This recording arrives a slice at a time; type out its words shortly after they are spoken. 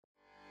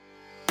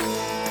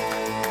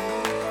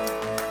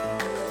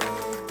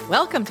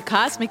Welcome to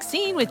Cosmic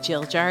Scene with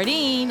Jill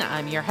Jardine.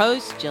 I'm your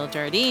host, Jill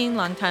Jardine,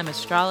 longtime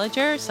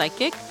astrologer,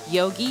 psychic,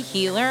 yogi,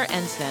 healer,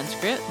 and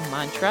Sanskrit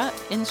mantra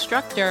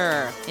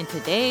instructor. In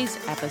today's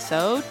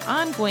episode,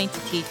 I'm going to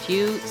teach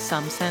you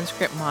some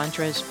Sanskrit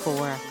mantras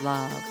for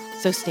love.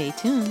 So stay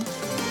tuned.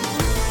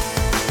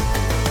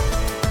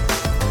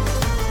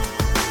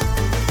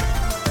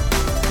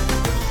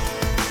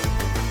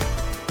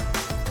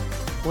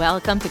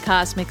 Welcome to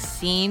Cosmic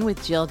Scene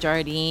with Jill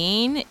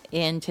Jardine.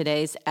 In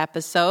today's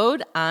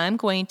episode, I'm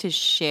going to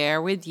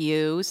share with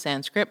you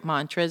Sanskrit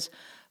mantras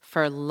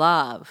for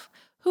love.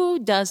 Who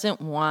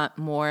doesn't want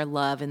more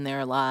love in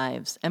their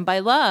lives? And by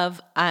love,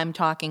 I'm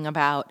talking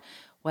about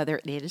whether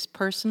it is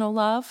personal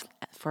love,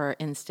 for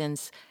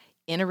instance,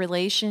 in a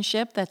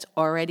relationship that's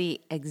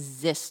already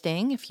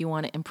existing, if you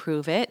want to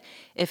improve it.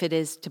 If it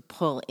is to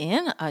pull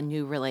in a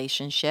new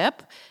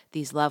relationship,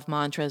 these love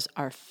mantras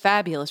are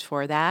fabulous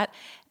for that.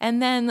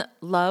 And then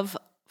love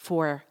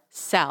for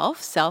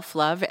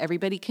self-love,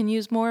 everybody can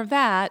use more of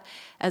that,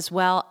 as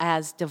well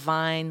as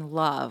divine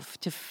love,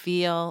 to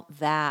feel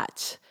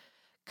that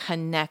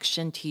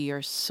connection to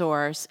your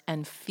source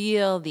and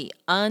feel the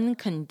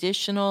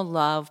unconditional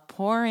love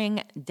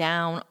pouring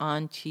down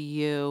onto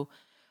you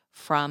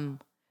from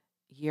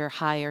your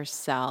higher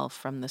self,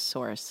 from the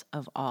source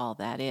of all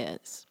that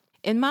is.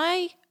 In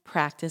my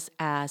practice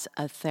as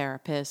a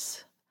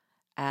therapist,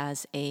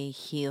 as a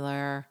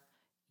healer,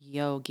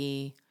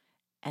 yogi,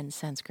 and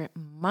Sanskrit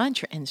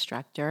mantra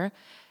instructor,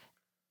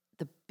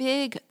 the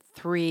big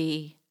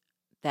three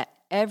that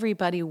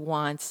everybody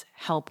wants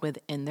help with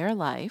in their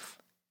life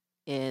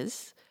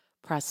is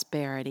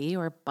prosperity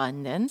or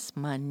abundance,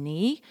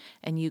 money,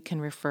 and you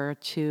can refer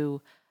to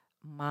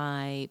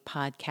my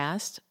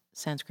podcast,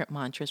 Sanskrit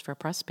Mantras for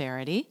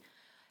Prosperity.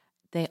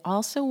 They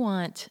also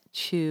want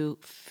to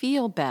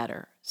feel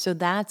better. So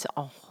that's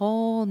a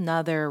whole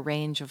nother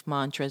range of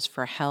mantras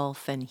for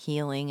health and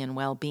healing and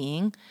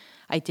well-being.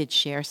 I did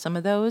share some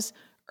of those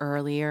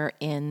earlier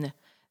in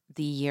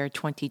the year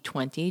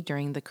 2020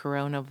 during the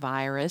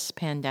coronavirus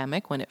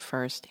pandemic when it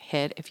first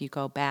hit. If you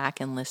go back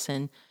and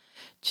listen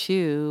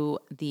to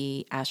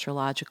the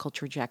astrological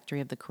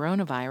trajectory of the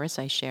coronavirus,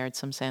 I shared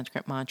some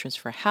Sanskrit mantras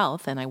for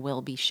health, and I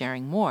will be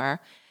sharing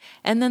more.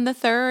 And then the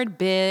third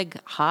big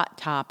hot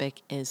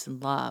topic is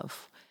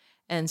love.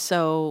 And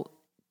so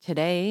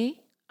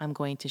today I'm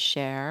going to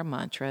share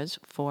mantras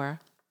for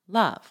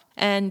love.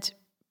 And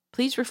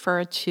please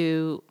refer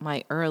to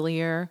my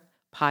earlier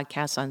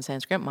podcast on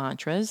Sanskrit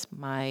mantras,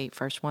 my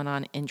first one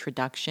on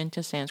Introduction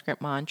to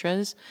Sanskrit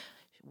Mantras,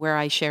 where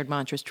I shared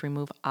mantras to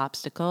remove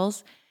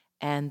obstacles,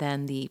 and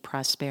then the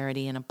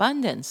Prosperity and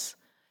Abundance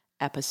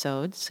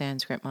episode,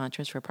 Sanskrit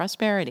Mantras for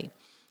Prosperity.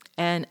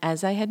 And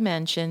as I had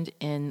mentioned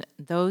in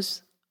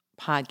those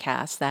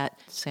podcasts, that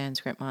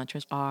Sanskrit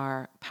mantras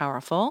are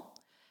powerful,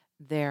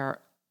 they're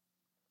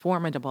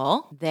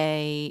formidable,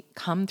 they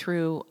come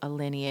through a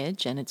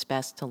lineage, and it's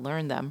best to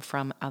learn them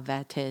from a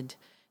vetted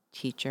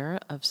teacher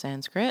of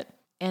Sanskrit.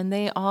 And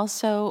they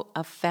also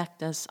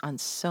affect us on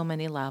so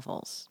many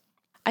levels.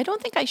 I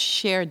don't think I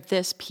shared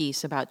this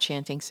piece about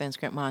chanting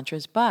Sanskrit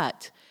mantras,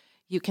 but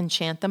you can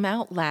chant them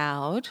out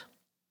loud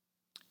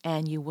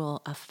and you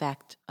will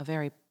affect a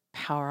very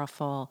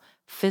powerful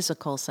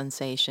physical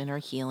sensation or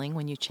healing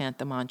when you chant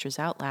the mantras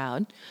out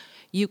loud.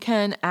 You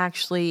can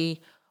actually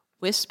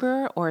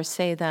whisper or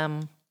say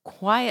them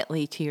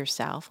quietly to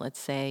yourself. Let's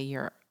say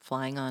you're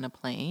flying on a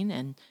plane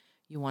and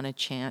you want to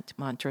chant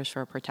mantras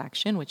for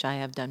protection, which I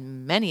have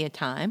done many a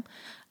time.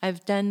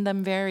 I've done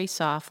them very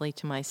softly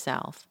to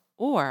myself.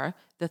 Or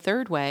the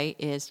third way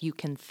is you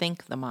can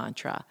think the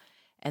mantra,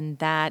 and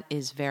that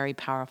is very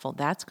powerful.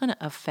 That's going to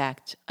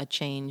affect a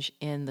change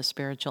in the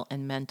spiritual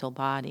and mental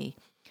body,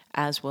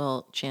 as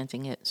will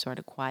chanting it sort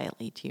of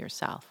quietly to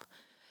yourself.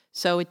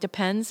 So it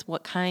depends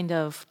what kind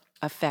of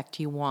effect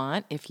you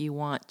want. If you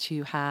want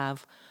to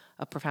have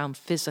a profound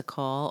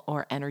physical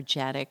or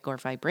energetic or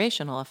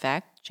vibrational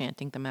effect,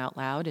 chanting them out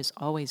loud is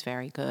always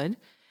very good.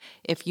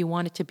 If you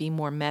want it to be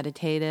more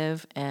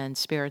meditative and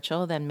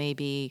spiritual, then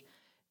maybe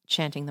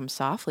chanting them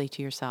softly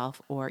to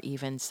yourself or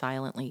even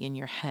silently in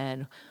your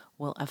head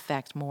will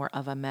affect more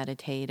of a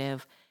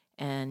meditative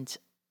and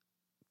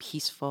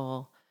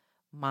peaceful,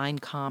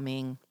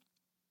 mind-calming,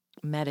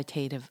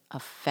 meditative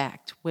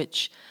effect,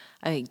 which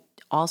I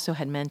also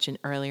had mentioned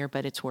earlier,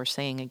 but it's worth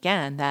saying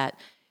again that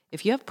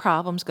if you have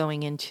problems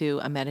going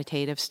into a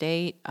meditative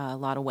state, a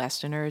lot of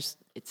Westerners,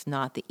 it's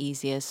not the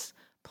easiest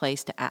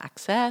place to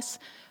access.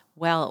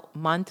 Well,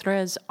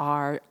 mantras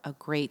are a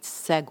great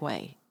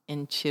segue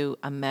into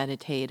a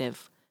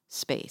meditative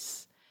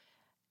space.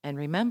 And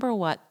remember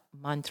what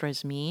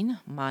mantras mean.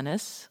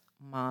 Manas,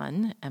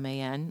 man,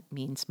 M-A-N,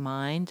 means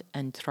mind,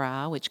 and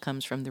tra, which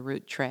comes from the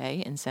root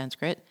tre in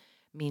Sanskrit,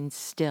 means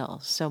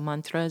still. So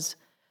mantras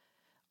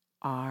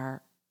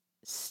are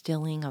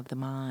stilling of the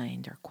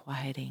mind or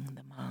quieting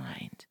the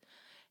mind.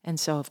 And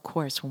so, of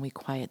course, when we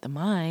quiet the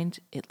mind,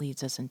 it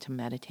leads us into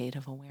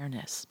meditative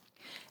awareness.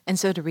 And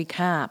so to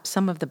recap,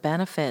 some of the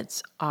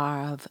benefits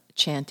of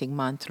chanting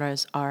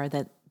mantras are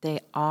that they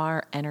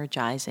are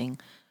energizing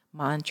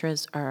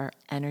Mantras are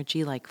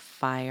energy like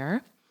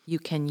fire. You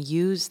can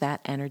use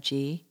that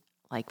energy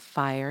like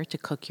fire to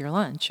cook your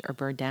lunch or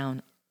burn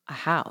down a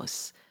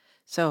house.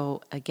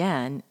 So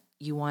again,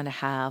 you want to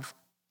have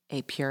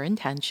a pure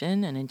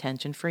intention, an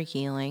intention for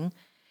healing,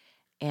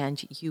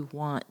 and you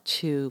want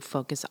to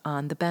focus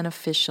on the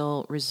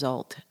beneficial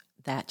result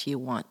that you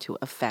want to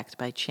affect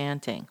by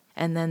chanting.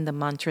 And then the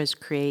mantras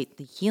create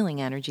the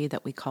healing energy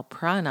that we call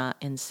prana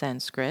in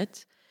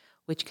Sanskrit,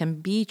 which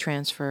can be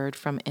transferred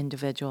from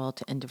individual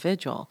to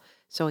individual.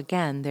 So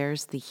again,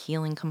 there's the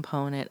healing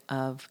component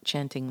of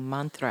chanting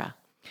mantra.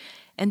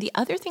 And the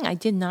other thing I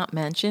did not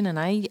mention, and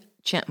I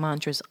chant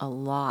mantras a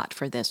lot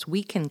for this,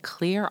 we can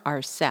clear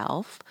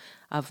ourselves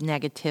of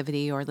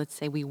negativity, or let's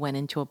say we went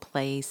into a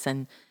place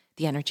and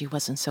the energy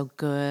wasn't so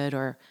good,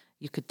 or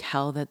you could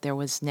tell that there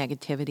was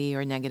negativity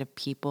or negative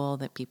people,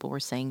 that people were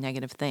saying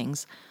negative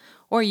things,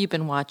 or you've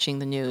been watching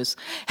the news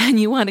and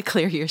you want to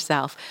clear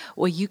yourself.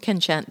 Well, you can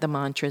chant the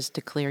mantras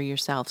to clear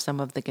yourself. Some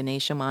of the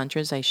Ganesha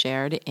mantras I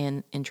shared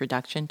in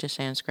Introduction to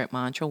Sanskrit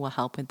Mantra will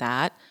help with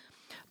that.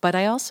 But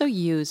I also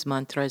use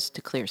mantras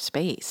to clear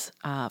space.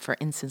 For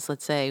instance,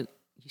 let's say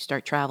you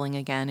start traveling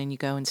again and you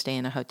go and stay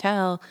in a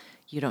hotel.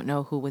 You don't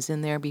know who was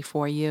in there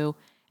before you,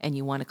 and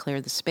you want to clear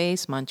the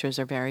space. Mantras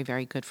are very,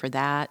 very good for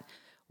that.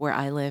 Where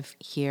I live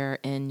here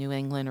in New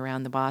England,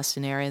 around the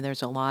Boston area,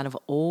 there's a lot of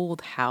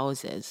old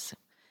houses,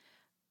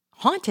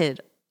 haunted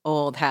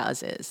old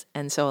houses.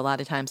 And so a lot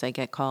of times I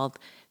get called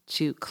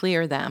to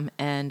clear them,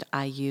 and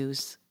I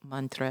use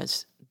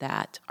mantras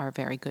that are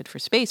very good for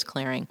space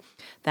clearing.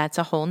 That's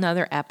a whole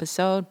nother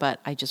episode, but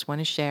I just want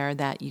to share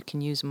that you can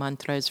use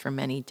mantras for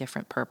many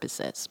different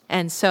purposes.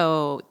 And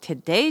so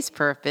today's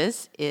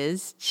purpose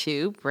is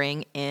to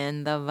bring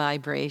in the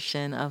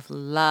vibration of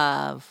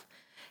love.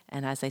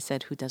 And as I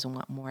said, who doesn't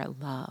want more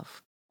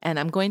love? And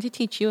I'm going to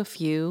teach you a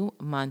few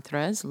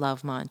mantras,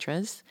 love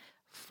mantras,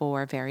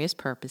 for various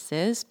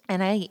purposes.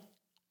 And I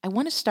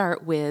want to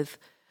start with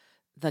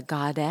the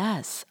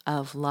goddess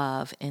of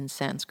love in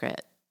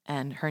Sanskrit.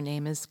 And her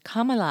name is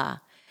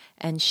Kamala,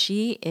 and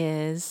she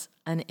is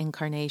an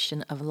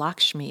incarnation of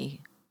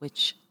Lakshmi,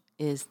 which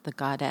is the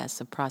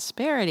goddess of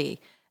prosperity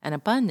and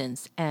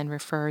abundance, and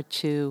refer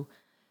to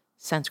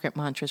Sanskrit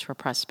mantras for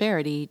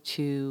prosperity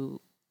to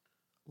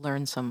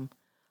learn some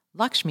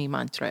Lakshmi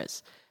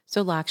mantras.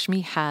 So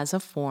Lakshmi has a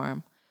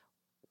form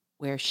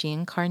where she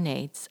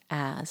incarnates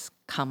as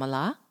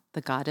Kamala,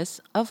 the goddess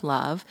of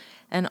love,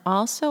 and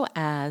also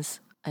as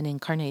an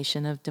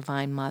incarnation of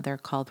Divine Mother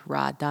called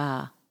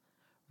Radha,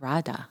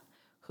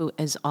 who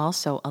is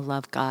also a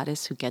love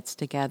goddess who gets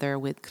together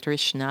with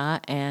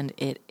Krishna, and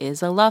it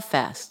is a love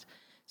fest.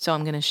 So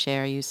I'm going to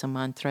share you some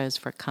mantras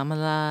for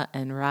Kamala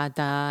and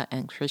Radha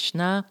and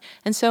Krishna.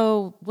 And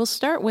so we'll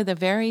start with a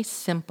very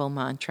simple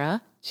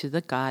mantra to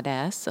the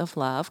goddess of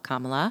love,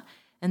 Kamala,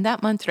 and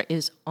that mantra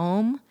is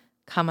Om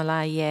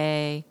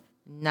Kamalaye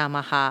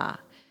Namaha.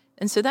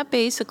 And so that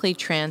basically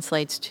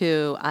translates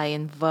to I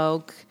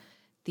invoke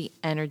the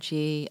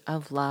energy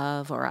of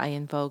love, or I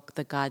invoke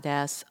the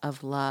goddess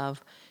of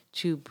love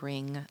to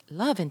bring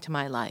love into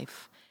my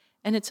life.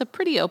 And it's a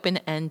pretty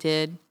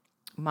open-ended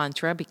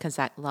mantra because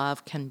that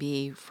love can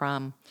be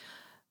from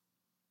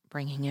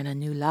bringing in a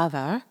new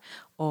lover,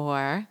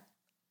 or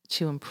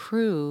to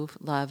improve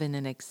love in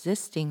an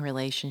existing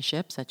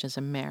relationship, such as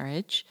a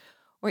marriage,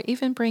 or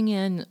even bring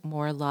in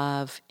more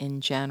love in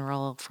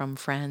general from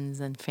friends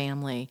and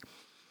family,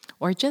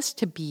 or just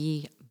to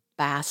be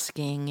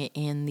basking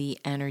in the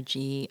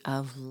energy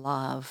of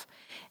love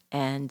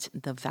and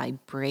the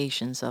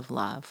vibrations of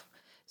love.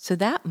 So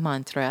that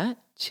mantra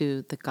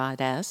to the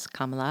goddess,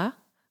 Kamala,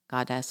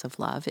 goddess of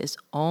love, is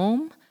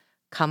Om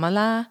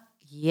Kamala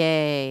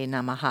Ye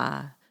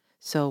Namaha.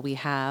 So we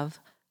have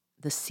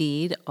the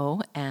seed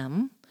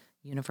OM,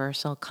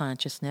 universal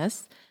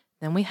consciousness.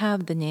 Then we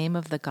have the name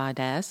of the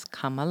goddess,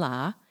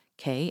 Kamala,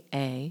 Kamala,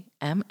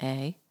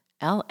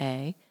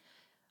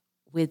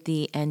 with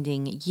the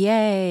ending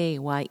Yei,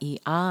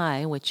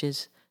 Yei, which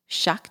is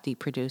Shakti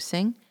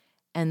producing,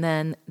 and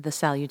then the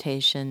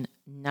salutation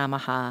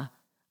Namaha,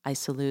 I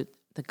salute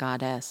the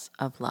goddess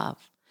of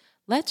love.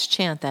 Let's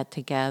chant that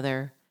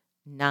together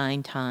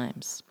 9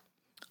 times.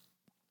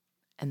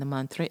 And the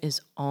mantra is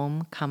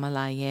Om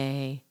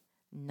Kamalaye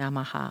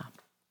Namaha.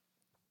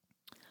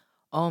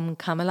 Om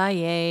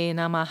Kamalaye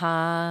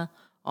Namaha.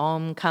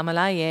 Om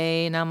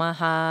Kamalaye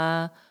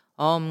Namaha.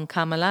 Om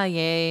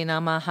Kamalaye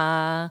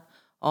Namaha.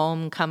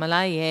 Om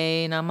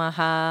Kamalaye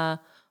Namaha.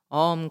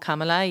 Om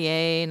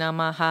Kamalaye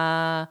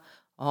Namaha.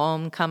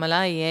 Om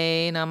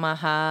Kamalaye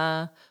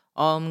Namaha.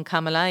 Om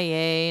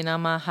Kamalaye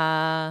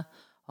Namaha.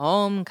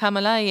 Om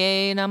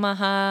Kamalaye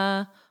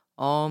Namaha.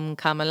 Om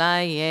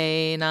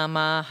Kamalaye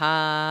Namaha.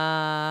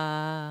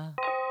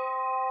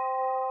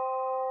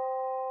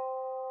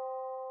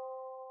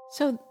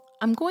 So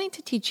I'm going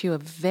to teach you a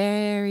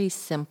very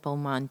simple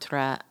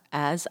mantra,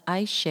 as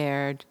I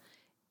shared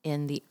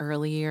in the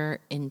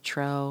earlier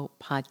intro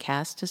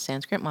podcast to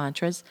Sanskrit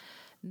mantras.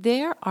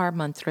 There are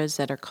mantras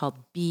that are called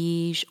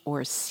bij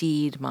or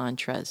seed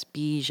mantras,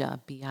 bija,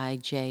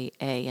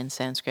 B-I-J-A in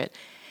Sanskrit.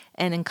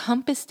 And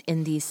encompassed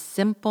in these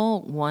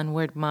simple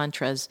one-word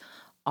mantras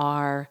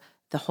are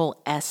the whole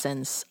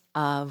essence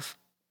of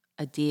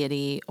a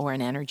deity or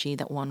an energy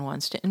that one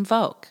wants to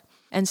invoke.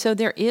 And so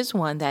there is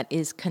one that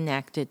is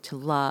connected to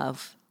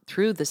love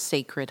through the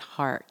sacred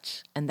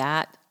heart, and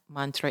that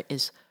mantra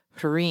is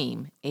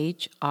Hrim,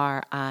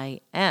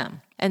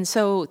 H-R-I-M. And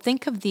so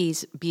think of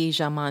these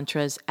bija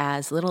mantras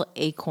as little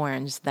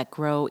acorns that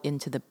grow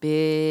into the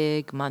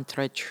big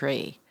mantra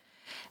tree.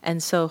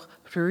 And so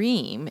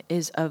Hrim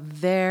is a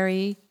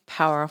very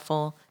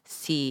powerful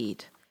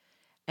seed.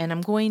 And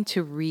I'm going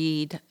to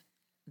read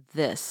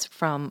this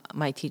from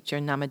my teacher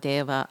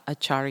Namadeva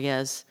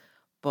Acharya's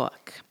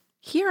book.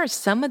 Here are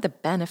some of the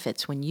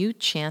benefits when you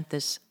chant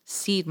this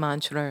seed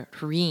mantra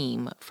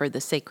Hrim for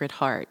the Sacred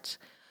Heart,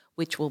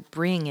 which will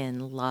bring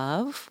in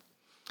love.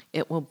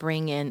 It will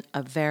bring in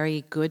a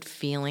very good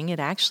feeling. It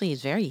actually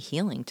is very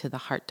healing to the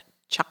heart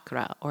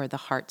chakra or the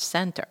heart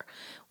center,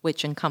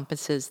 which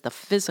encompasses the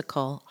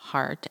physical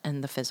heart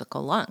and the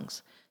physical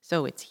lungs.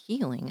 So it's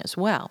healing as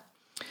well.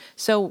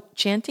 So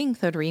chanting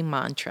the Hrim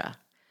mantra,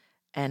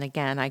 and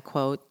again, I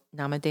quote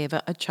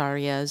Namadeva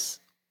Acharya's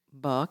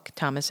book,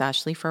 Thomas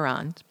Ashley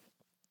Farrand,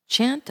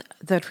 chant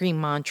the Hrim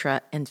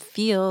mantra and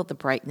feel the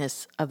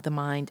brightness of the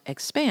mind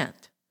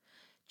expand.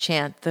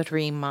 Chant the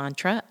Hrim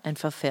mantra and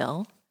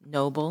fulfill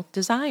noble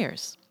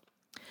desires.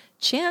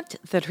 Chant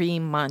the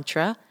Hrim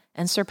mantra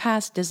and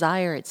surpass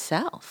desire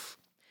itself.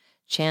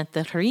 Chant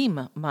the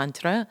Hrim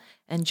mantra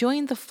and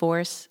join the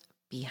force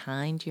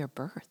behind your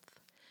birth.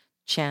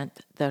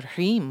 Chant the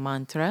Hrim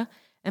mantra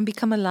and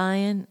become a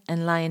lion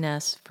and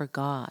lioness for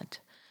God.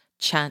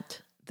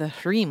 Chant the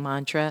Hrim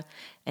mantra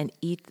and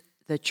eat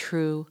the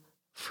true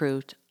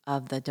fruit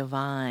of the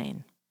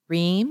divine.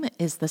 Hrim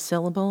is the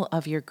syllable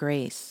of your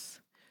grace.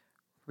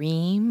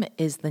 Hrim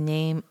is the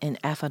name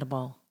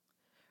ineffable.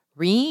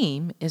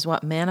 Hrim is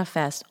what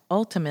manifests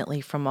ultimately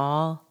from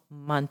all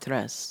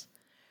mantras.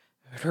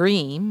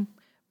 Hrim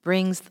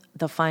brings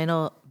the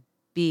final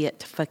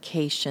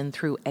beatification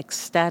through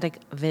ecstatic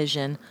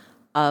vision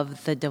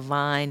of the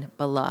divine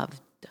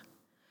beloved.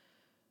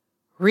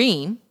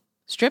 Hrim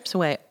strips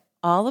away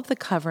all of the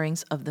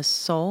coverings of the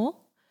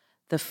soul,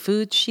 the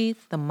food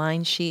sheath, the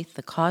mind sheath,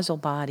 the causal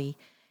body,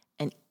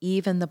 and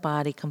even the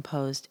body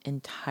composed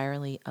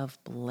entirely of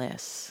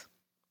bliss.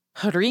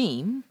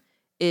 Hrim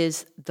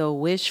is the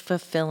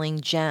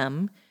wish-fulfilling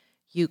gem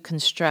you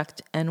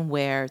construct and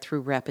wear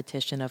through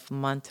repetition of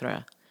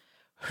mantra.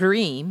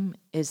 Hrim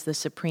is the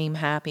supreme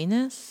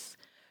happiness.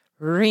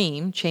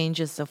 Hrim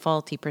changes the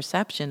faulty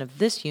perception of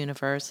this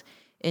universe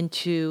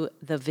into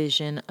the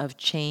vision of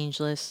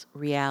changeless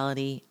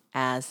reality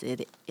as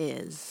it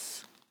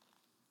is.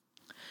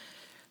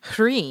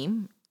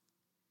 Hrim,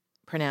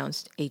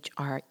 pronounced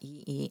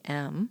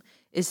H-R-E-E-M,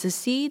 is the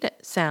seed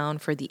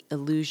sound for the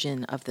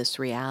illusion of this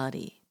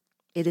reality.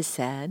 It is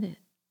said,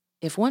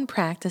 if one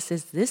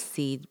practices this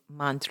seed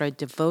mantra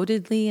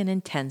devotedly and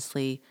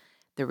intensely,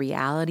 the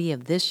reality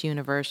of this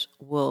universe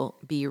will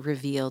be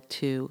revealed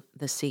to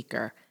the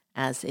seeker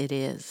as it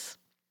is.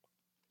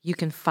 You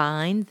can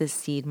find the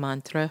seed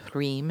mantra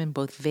Hrim in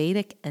both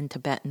Vedic and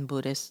Tibetan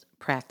Buddhist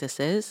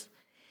practices.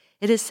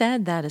 It is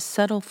said that a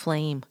subtle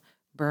flame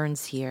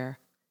burns here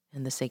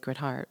in the Sacred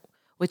Heart,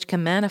 which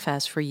can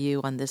manifest for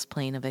you on this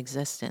plane of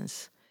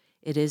existence.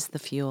 It is the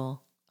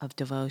fuel of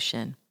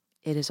devotion.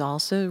 It is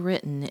also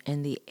written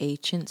in the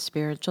ancient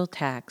spiritual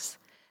texts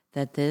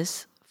that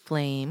this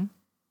flame,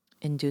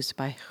 induced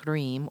by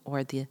Hrim,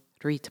 or the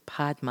Rita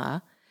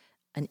Padma,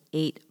 an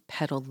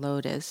 8-petaled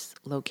lotus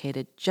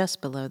located just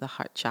below the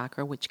heart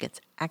chakra, which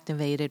gets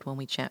activated when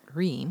we chant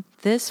Hrim.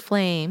 This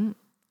flame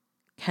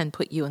can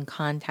put you in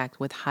contact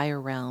with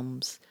higher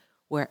realms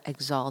where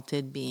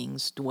exalted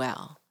beings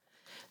dwell.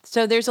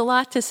 So there's a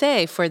lot to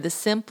say for the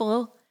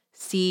simple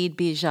seed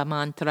bija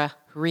mantra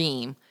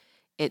Hrim.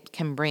 It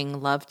can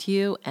bring love to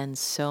you and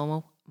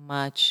so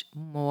much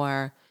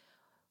more.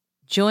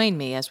 Join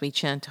me as we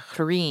chant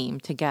Hrim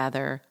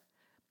together.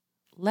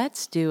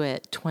 Let's do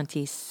it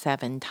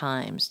 27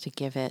 times to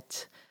give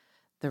it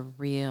the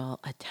real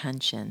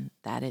attention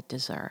that it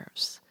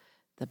deserves.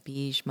 The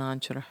Bij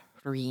mantra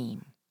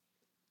Hrim.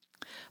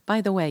 By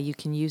the way, you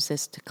can use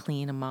this to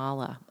clean a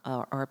mala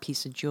or a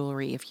piece of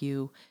jewelry if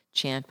you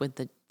chant with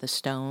the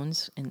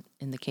stones.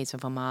 In the case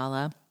of a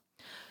mala,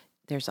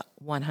 there's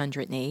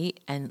 108,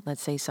 and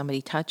let's say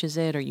somebody touches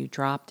it or you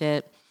dropped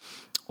it,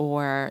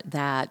 or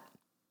that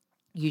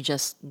you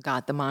just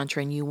got the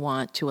mantra and you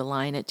want to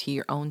align it to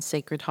your own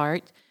sacred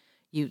heart.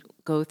 You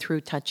go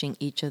through touching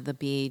each of the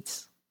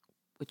beads,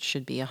 which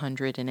should be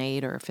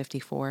 108 or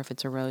 54 if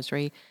it's a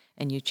rosary,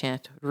 and you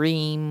chant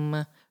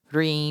Hrim,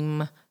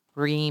 Hrim,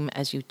 Hrim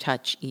as you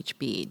touch each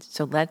bead.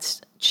 So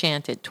let's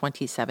chant it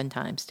 27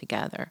 times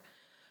together.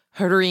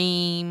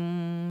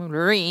 Hrim,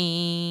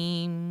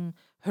 Hrim,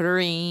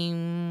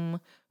 Hrim,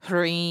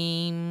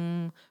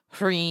 Hrim,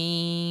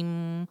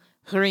 Hrim,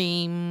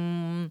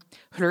 Hrim,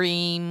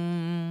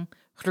 Hrim,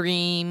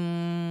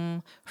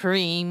 Hrim,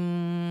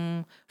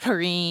 Hrim,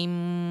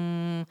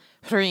 Hrim,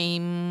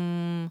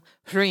 Hrim,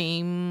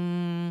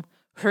 Hrim,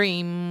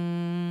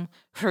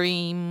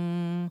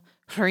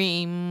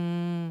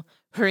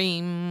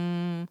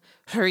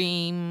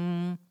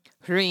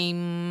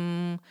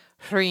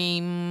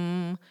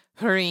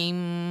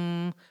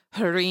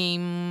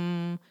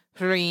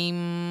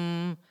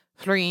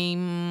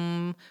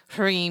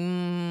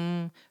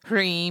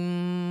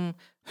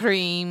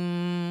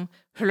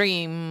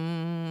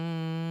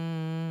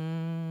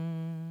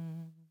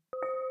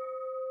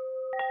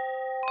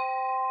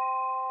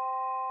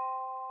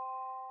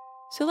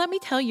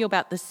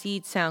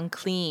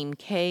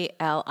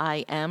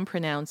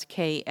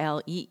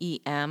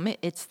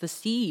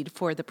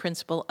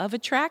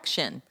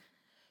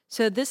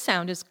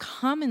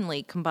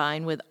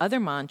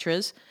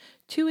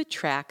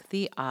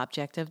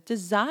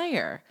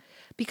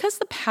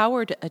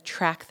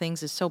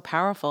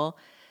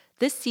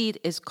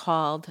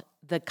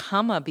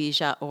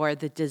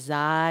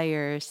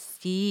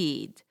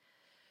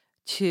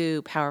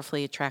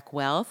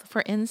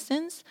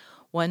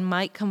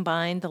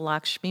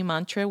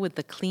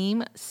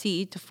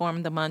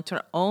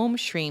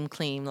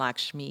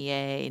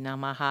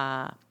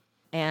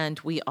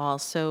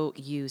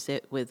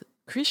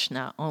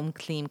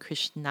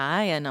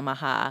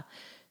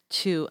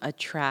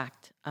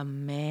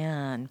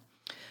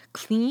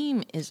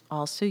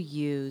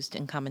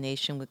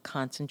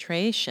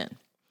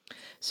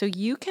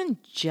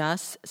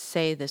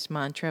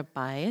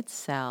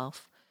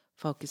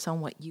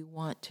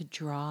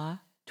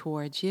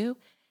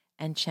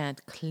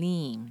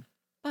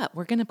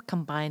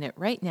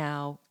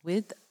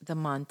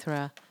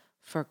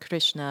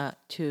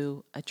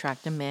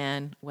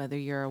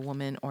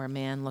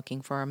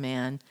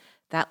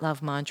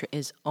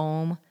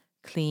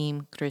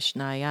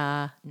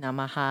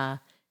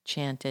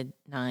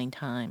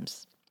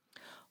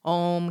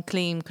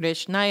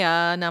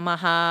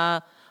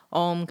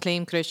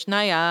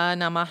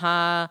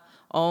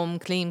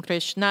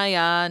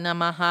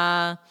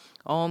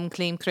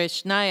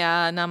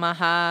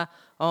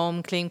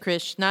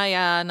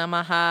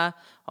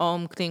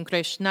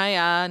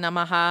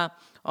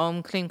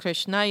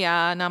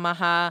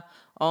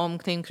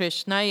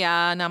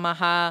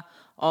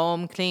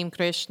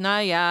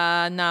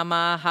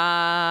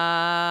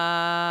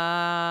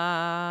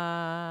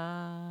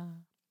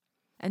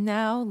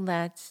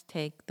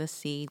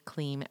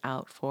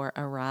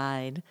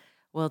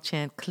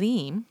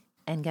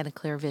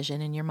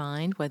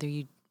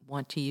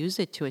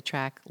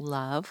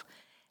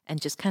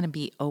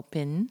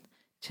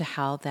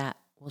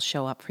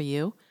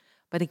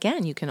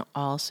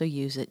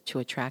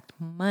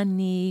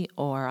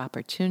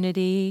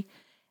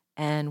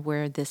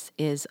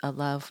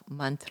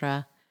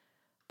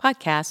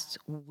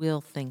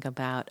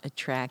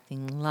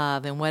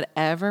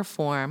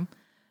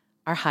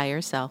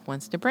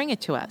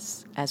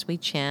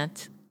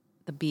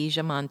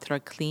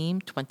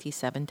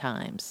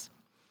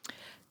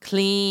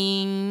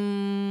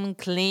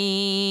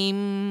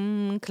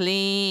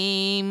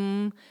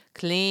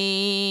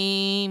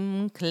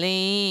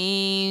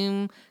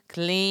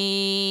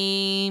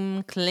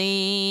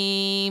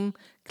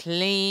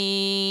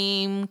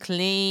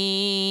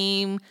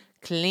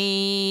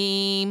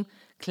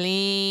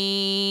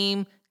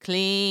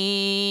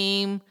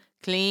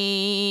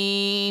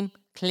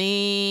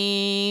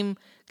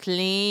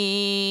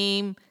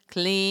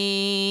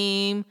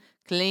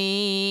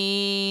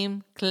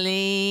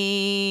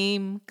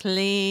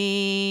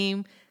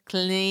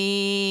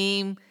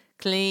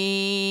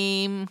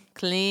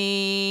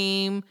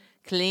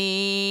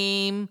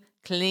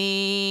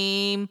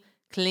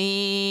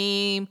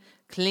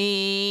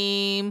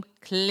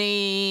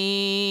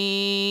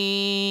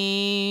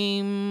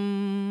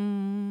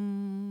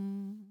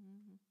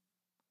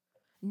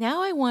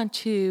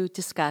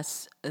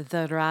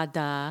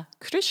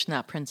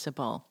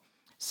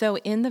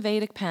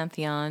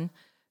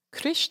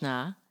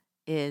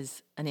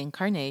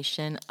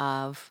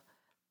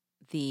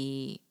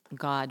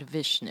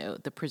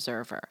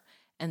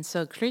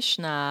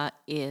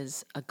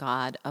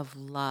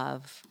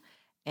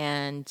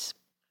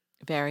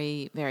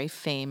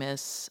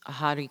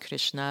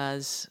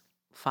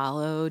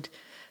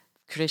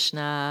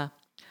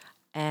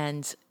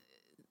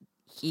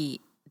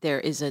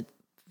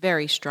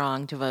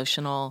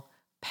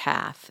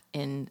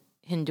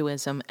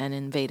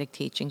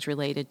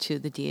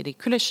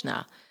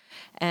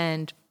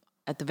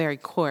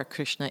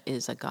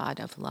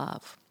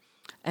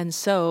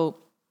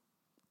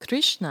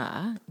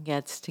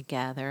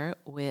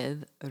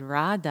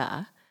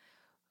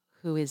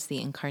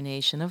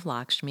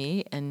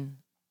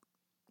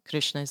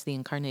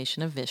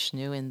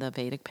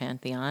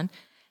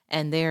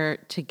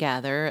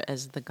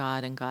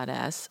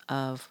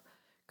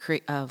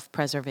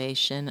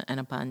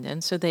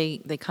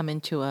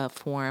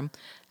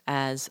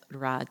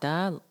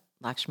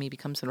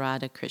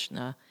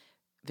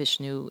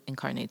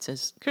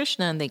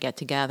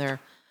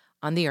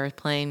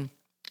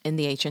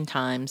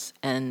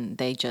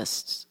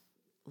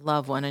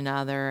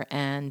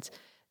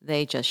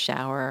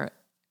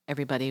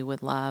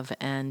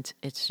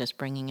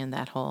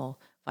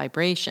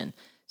 vibration.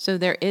 So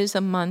there is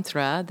a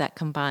mantra that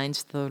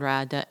combines the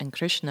Radha and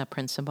Krishna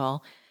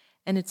principle,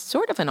 and it's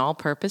sort of an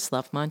all-purpose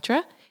love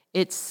mantra.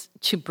 It's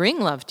to bring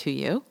love to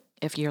you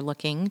if you're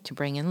looking to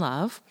bring in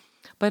love,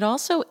 but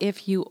also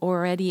if you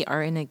already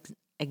are in an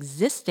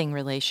existing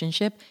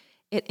relationship,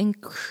 it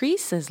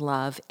increases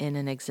love in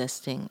an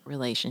existing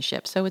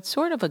relationship. So it's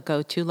sort of a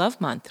go-to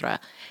love mantra,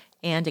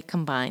 and it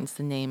combines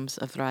the names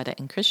of Radha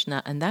and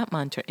Krishna, and that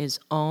mantra is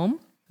Om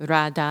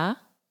Radha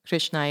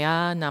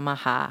Krishnaya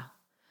Namaha.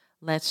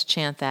 Let's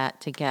chant that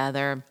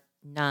together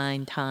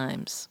 9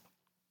 times.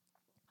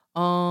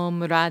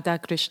 Om Radha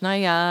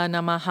Krishnaya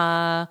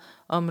Namaha.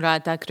 Om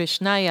Radha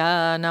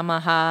Krishnaya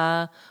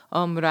Namaha.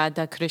 Om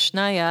Radha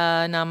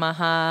Krishnaya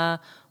Namaha.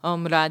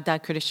 Om Radha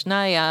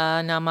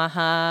Krishnaya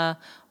Namaha.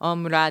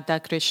 Om Radha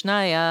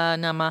Krishnaya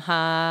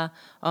Namaha.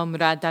 Om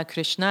Radha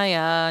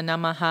Krishnaya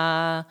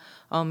Namaha.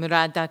 Om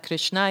Radha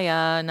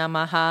Krishnaya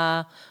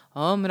Namaha.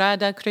 Om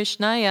Radha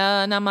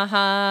Krishnaya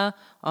Namaha.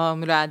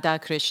 Om Radha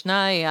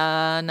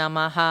Krishnaya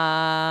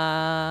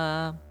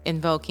Namaha.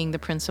 Invoking the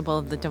principle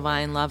of the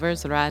divine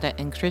lovers, Radha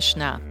and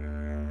Krishna.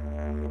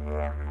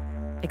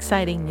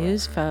 Exciting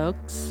news,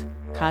 folks.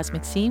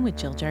 Cosmic Scene with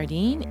Jill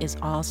Jardine is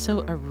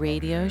also a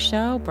radio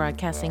show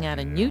broadcasting at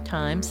a new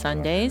time,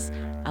 Sundays,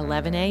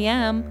 11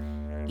 a.m.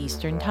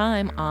 Eastern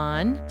Time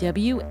on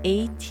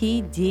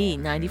WATD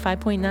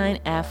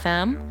 95.9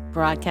 FM,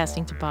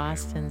 broadcasting to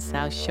Boston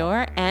South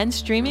Shore, and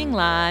streaming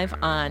live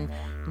on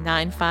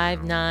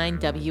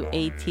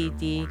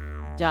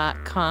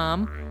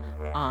 959watd.com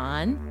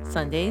on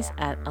Sundays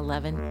at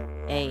 11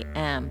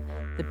 a.m.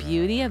 The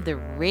beauty of the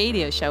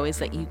radio show is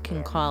that you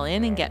can call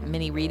in and get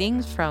mini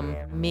readings from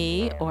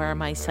me or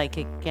my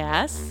psychic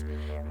guests.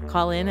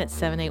 Call in at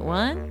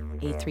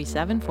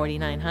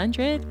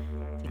 781-837-4900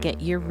 to get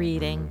your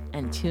reading,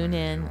 and tune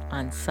in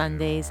on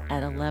Sundays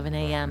at 11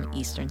 a.m.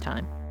 Eastern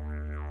Time.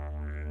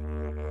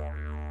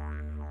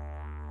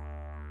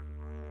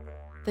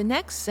 The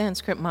next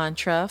Sanskrit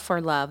mantra for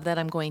love that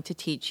I'm going to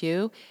teach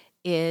you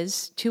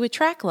is to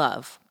attract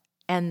love.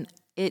 And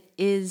it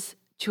is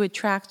to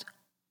attract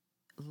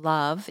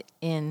love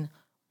in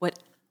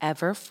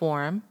whatever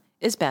form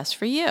is best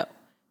for you.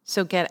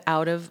 So get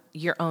out of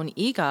your own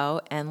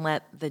ego and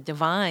let the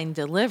divine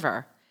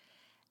deliver.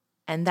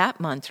 And that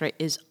mantra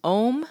is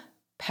Om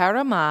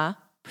Parama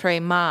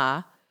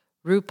Prema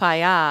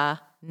Rupaya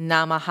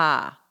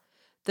Namaha.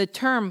 The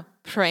term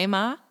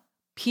prema,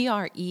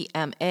 Prema,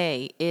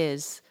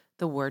 is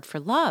the word for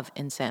love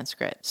in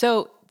Sanskrit.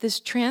 So this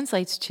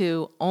translates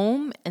to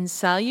Om and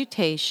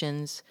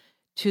salutations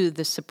to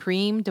the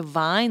supreme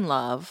divine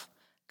love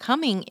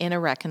coming in a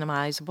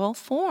recognizable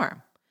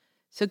form.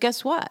 So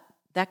guess what?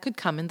 That could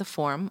come in the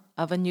form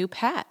of a new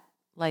pet,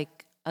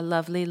 like a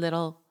lovely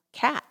little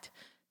cat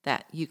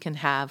that you can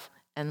have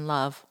and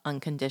love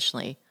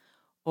unconditionally.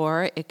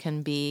 Or it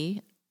can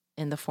be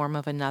in the form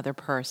of another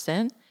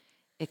person.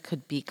 It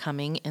could be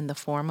coming in the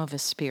form of a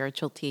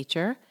spiritual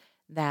teacher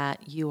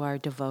that you are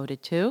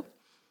devoted to.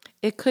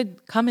 It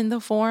could come in the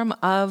form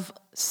of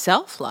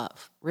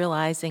self-love,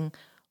 realizing,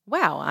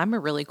 wow, I'm a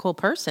really cool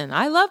person.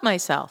 I love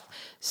myself.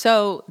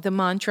 So the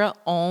mantra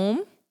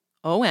Om,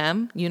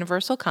 O-M,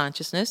 universal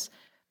consciousness,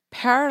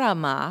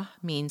 Parama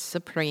means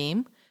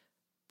supreme,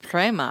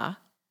 Prema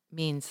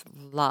means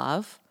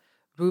love,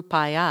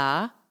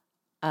 Rupaya,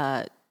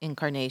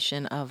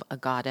 incarnation of a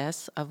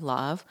goddess of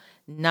love,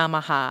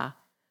 Namaha,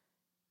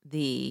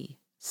 the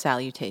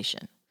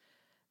salutation.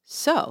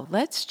 So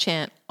let's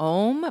chant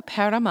Om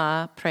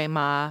Parama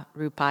Prema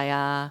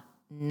Rupaya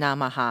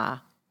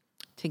Namaha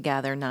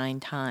together 9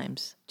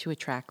 times to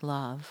attract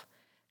love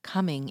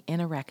coming in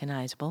a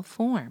recognizable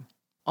form.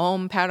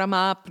 Om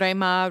Parama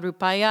Prema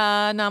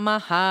Rupaya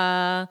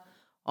Namaha.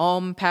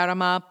 Om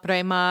Parama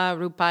Prema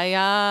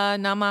Rupaya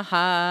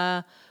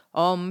Namaha.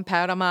 Om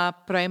Parama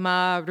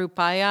Prema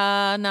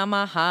Rupaya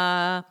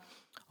Namaha.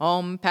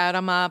 Om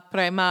Parama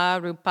Prema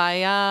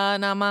Rupaya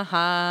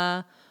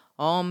Namaha.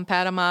 Om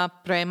Parama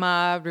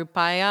Prema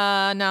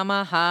Rupaya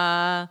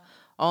Namaha.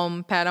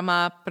 Om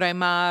Parama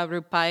Prema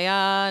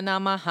Rupaya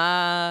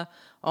Namaha.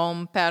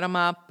 Om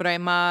Parama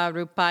Prema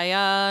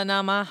Rupaya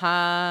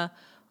Namaha.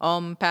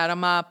 Om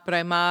Parama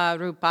Prema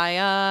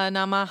Rupaya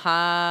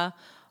Namaha.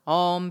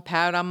 Om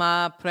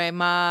Parama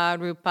Prema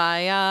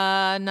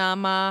Rupaya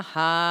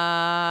Namaha.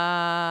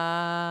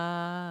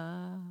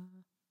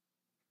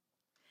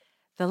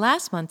 The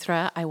last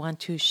mantra I want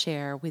to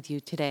share with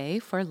you today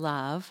for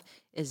love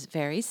is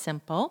very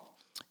simple.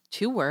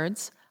 2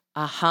 words,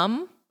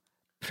 Aham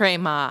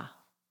Prema.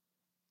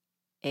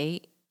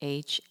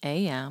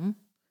 A-H-A-M.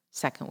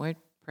 Second word,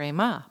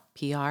 Prema.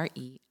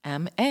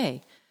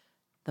 P-R-E-M-A.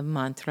 The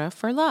mantra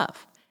for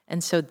love.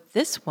 And so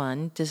this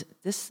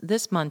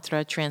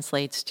mantra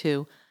translates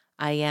to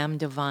I am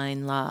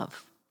divine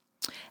love.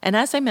 And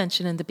as I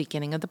mentioned in the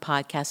beginning of the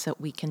podcast,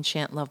 that we can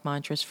chant love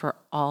mantras for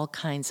all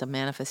kinds of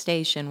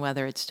manifestation,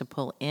 whether it's to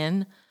pull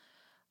in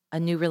a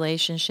new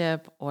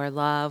relationship or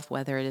love,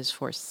 whether it is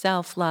for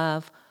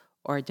self-love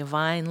or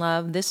divine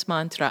love. This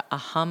mantra,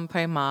 Aham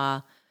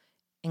Prema,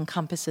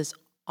 encompasses